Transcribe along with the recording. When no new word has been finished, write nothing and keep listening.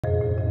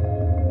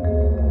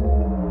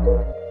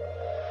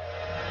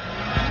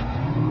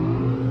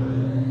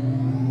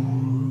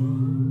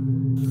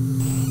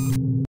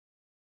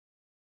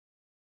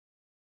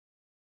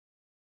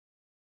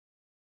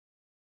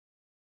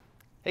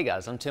Hey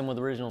guys, I'm Tim with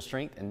Original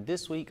Strength, and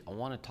this week I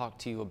want to talk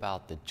to you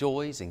about the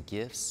joys and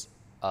gifts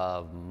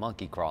of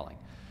monkey crawling.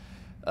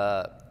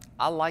 I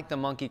like the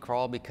monkey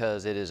crawl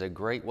because it is a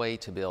great way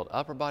to build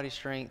upper body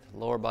strength,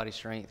 lower body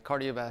strength,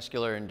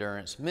 cardiovascular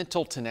endurance,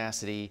 mental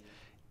tenacity,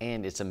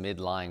 and it's a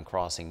midline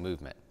crossing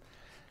movement.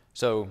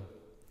 So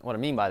what I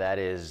mean by that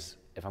is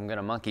if I'm going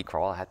to monkey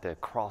crawl, I have to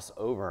cross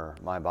over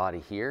my body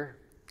here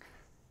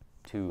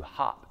to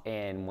hop,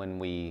 and when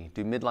we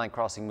do midline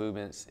crossing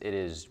movements,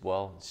 it's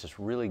just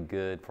really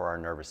good for our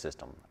nervous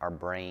system. Our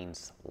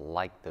brains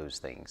like those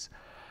things.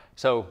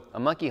 So a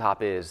monkey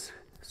hop is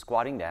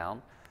squatting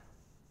down,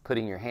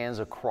 putting your hands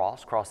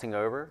across, crossing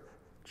over,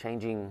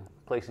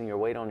 placing your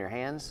weight on your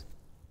hands,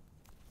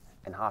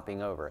 and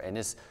hopping over. And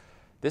this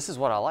is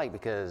what I like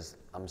because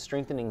I'm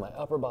strengthening my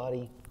upper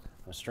body,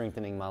 I'm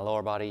strengthening my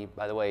lower body.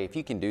 By the way, if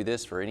you can do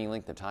this for any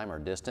length of time or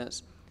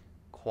distance,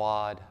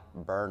 quad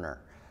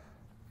burner.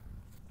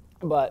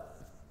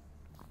 But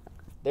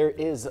there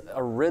is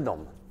a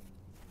rhythm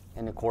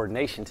and a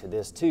coordination to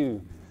this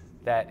too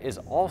that is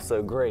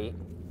also great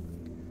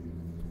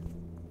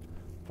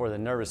for the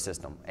nervous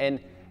system. And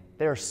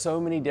there are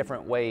so many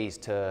different ways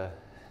to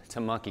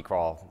monkey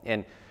crawl.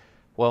 And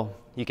well,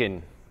 you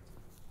can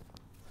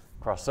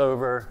cross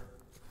over,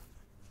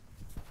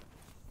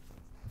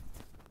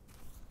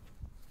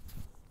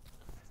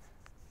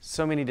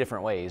 so many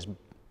different ways.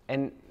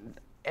 And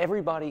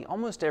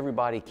almost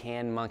everybody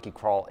can monkey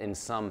crawl in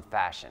some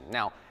fashion.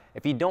 Now,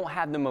 if you don't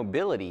have the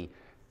mobility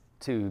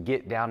to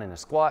get down in a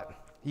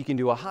squat, you can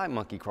do a high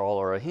monkey crawl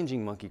or a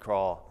hinging monkey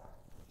crawl.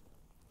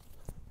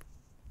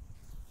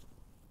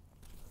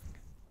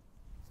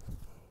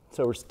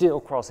 So we're still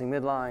crossing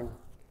midline,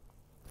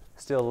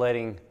 still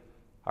letting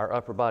our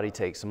upper body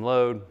take some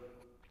load,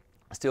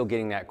 still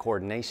getting that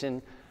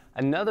coordination.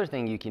 Another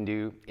thing you can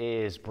do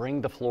is bring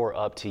the floor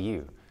up to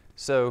you.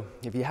 So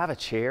if you have a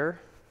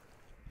chair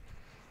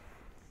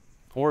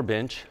or a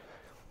bench,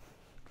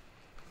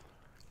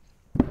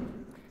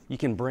 you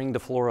can bring the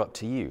floor up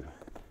to you.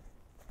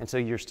 And so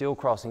you're still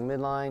crossing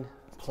midline,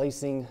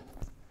 placing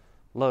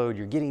load.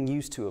 You're getting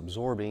used to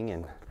absorbing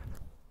and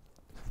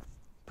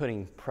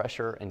putting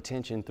pressure and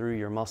tension through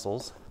your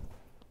muscles.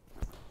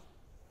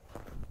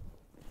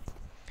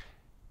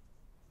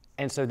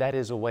 And so that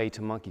is a way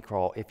to monkey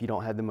crawl if you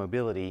don't have the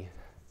mobility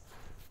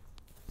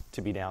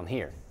to be down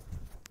here.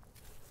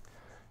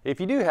 If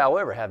you do,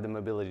 however, have the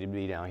mobility to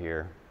be down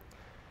here,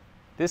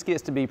 this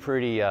gets to be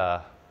pretty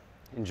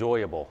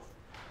enjoyable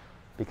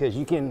because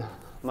you can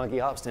monkey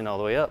hop stand all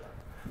the way up,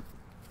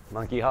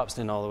 monkey hop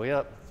stand all the way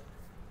up.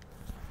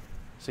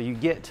 So you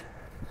get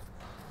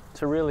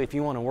to really, if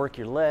you want to work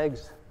your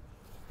legs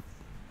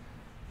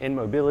in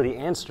mobility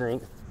and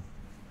strength,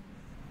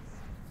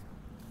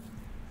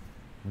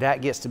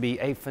 that gets to be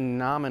a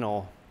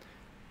phenomenal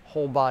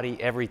whole body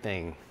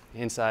everything,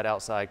 inside,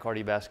 outside,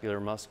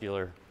 cardiovascular,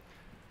 muscular,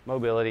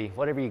 mobility,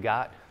 whatever you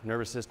got,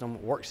 nervous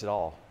system, works it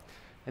all.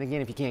 And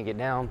again, if you can't get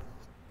down,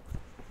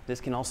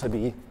 this can also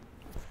be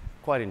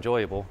quite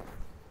enjoyable.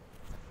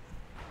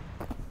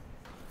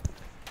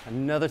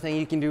 Another thing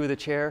you can do with a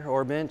chair or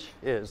a bench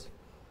is,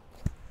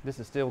 this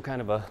is still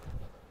kind of a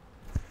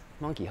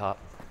monkey hop.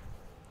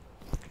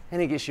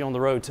 And it gets you on the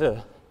road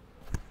to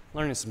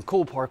learning some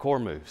cool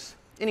parkour moves.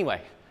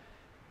 Anyway,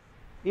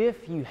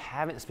 if you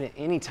haven't spent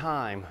any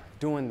time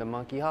doing the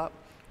monkey hop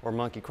or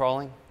monkey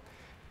crawling,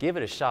 give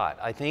it a shot.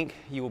 I think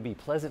you will be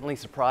pleasantly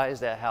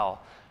surprised at how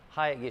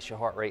high it gets your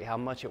heart rate, how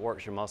much it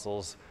works your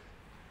muscles,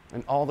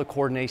 and all the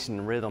coordination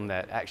and rhythm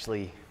that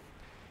actually,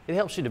 it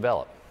helps you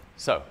develop.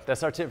 So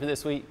that's our tip for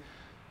this week.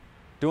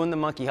 Doing the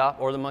monkey hop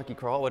or the monkey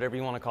crawl, whatever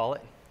you want to call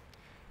it.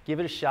 Give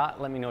it a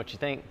shot. Let me know what you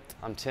think.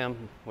 I'm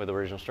Tim with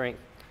Original Strength,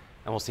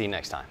 and we'll see you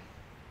next time.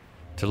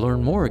 To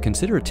learn more,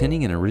 consider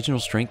attending an Original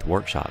Strength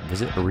workshop.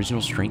 Visit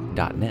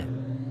originalstrength.net.